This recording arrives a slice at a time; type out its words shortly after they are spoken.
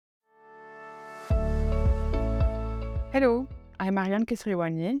Hello, I'm Ariane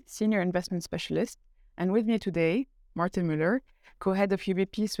Kesriwani, Senior Investment Specialist, and with me today, Martin Müller, Co-Head of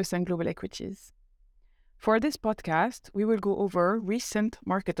UBP Swiss and Global Equities. For this podcast, we will go over recent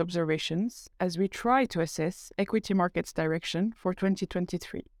market observations as we try to assess equity markets' direction for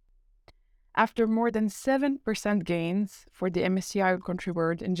 2023. After more than 7% gains for the MSCI World Country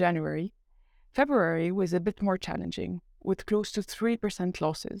World in January, February was a bit more challenging, with close to 3%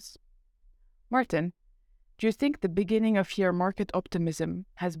 losses. Martin, do you think the beginning of year market optimism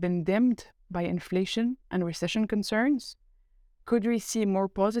has been dimmed by inflation and recession concerns? Could we see more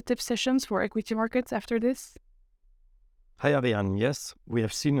positive sessions for equity markets after this? Hi, Ariane. Yes, we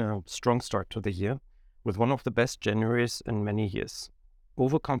have seen a strong start to the year, with one of the best Januaries in many years,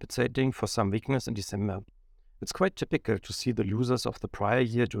 overcompensating for some weakness in December. It's quite typical to see the losers of the prior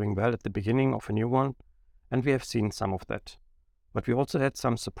year doing well at the beginning of a new one, and we have seen some of that. But we also had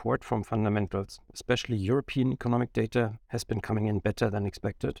some support from fundamentals, especially European economic data has been coming in better than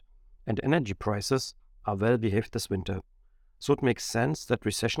expected, and energy prices are well behaved this winter. So it makes sense that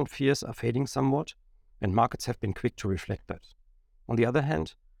recession fears are fading somewhat, and markets have been quick to reflect that. On the other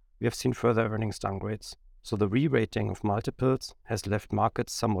hand, we have seen further earnings downgrades, so the re-rating of multiples has left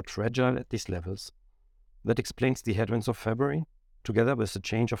markets somewhat fragile at these levels. That explains the headwinds of February, together with the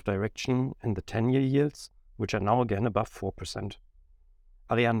change of direction in the 10-year yields, which are now again above 4%.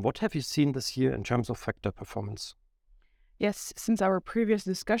 Ariane, what have you seen this year in terms of factor performance? Yes, since our previous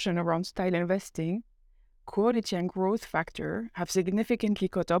discussion around style investing, quality and growth factor have significantly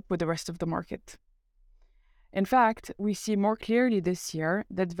caught up with the rest of the market. In fact, we see more clearly this year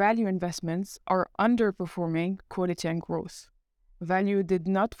that value investments are underperforming quality and growth. Value did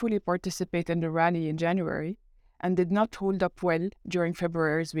not fully participate in the rally in January and did not hold up well during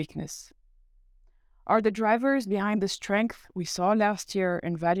February's weakness. Are the drivers behind the strength we saw last year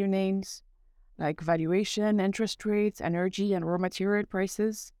in value names, like valuation, interest rates, energy, and raw material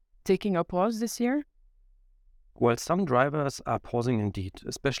prices, taking a pause this year? Well, some drivers are pausing indeed,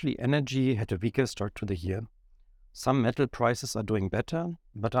 especially energy had a weaker start to the year. Some metal prices are doing better,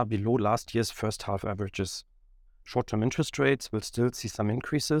 but are below last year's first half averages. Short-term interest rates will still see some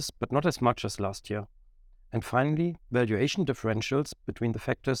increases, but not as much as last year. And finally, valuation differentials between the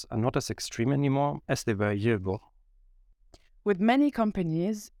factors are not as extreme anymore as they were a year ago. With many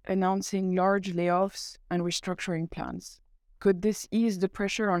companies announcing large layoffs and restructuring plans, could this ease the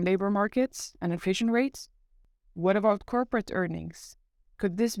pressure on labor markets and inflation rates? What about corporate earnings?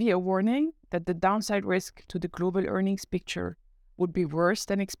 Could this be a warning that the downside risk to the global earnings picture would be worse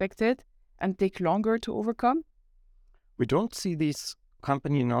than expected and take longer to overcome? We don't see these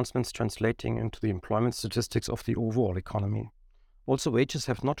company announcements translating into the employment statistics of the overall economy. Also, wages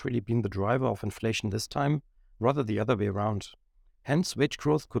have not really been the driver of inflation this time, rather the other way around. Hence, wage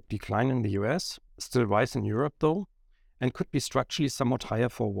growth could decline in the US, still rise in Europe though, and could be structurally somewhat higher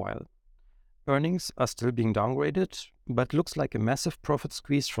for a while. Earnings are still being downgraded, but looks like a massive profit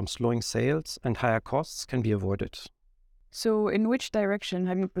squeeze from slowing sales and higher costs can be avoided. So, in which direction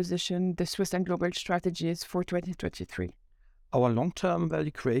have you positioned the Swiss and Global strategies for 2023? Our long-term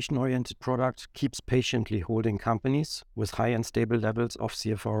value creation-oriented product keeps patiently holding companies with high and stable levels of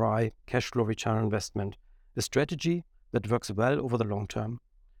CFRI, cash flow return on investment, a strategy that works well over the long term.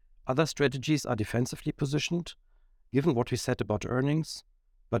 Other strategies are defensively positioned, given what we said about earnings,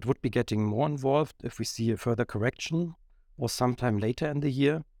 but would be getting more involved if we see a further correction or sometime later in the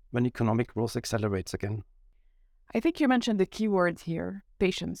year when economic growth accelerates again. I think you mentioned the key word here,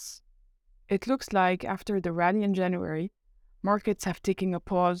 patience. It looks like after the rally in January, markets have taken a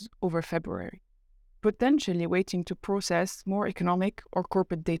pause over February, potentially waiting to process more economic or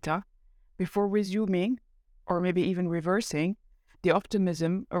corporate data before resuming, or maybe even reversing, the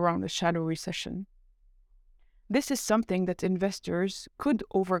optimism around a shallow recession. This is something that investors could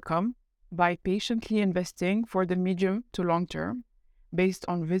overcome by patiently investing for the medium to long term based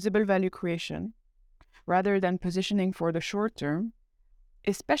on visible value creation, rather than positioning for the short term,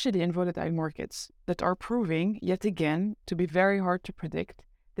 especially in volatile markets that are proving, yet again, to be very hard to predict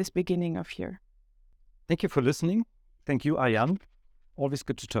this beginning of year. Thank you for listening. Thank you, Ariane. Always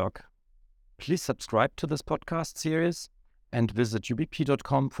good to talk. Please subscribe to this podcast series and visit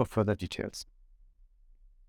ubp.com for further details.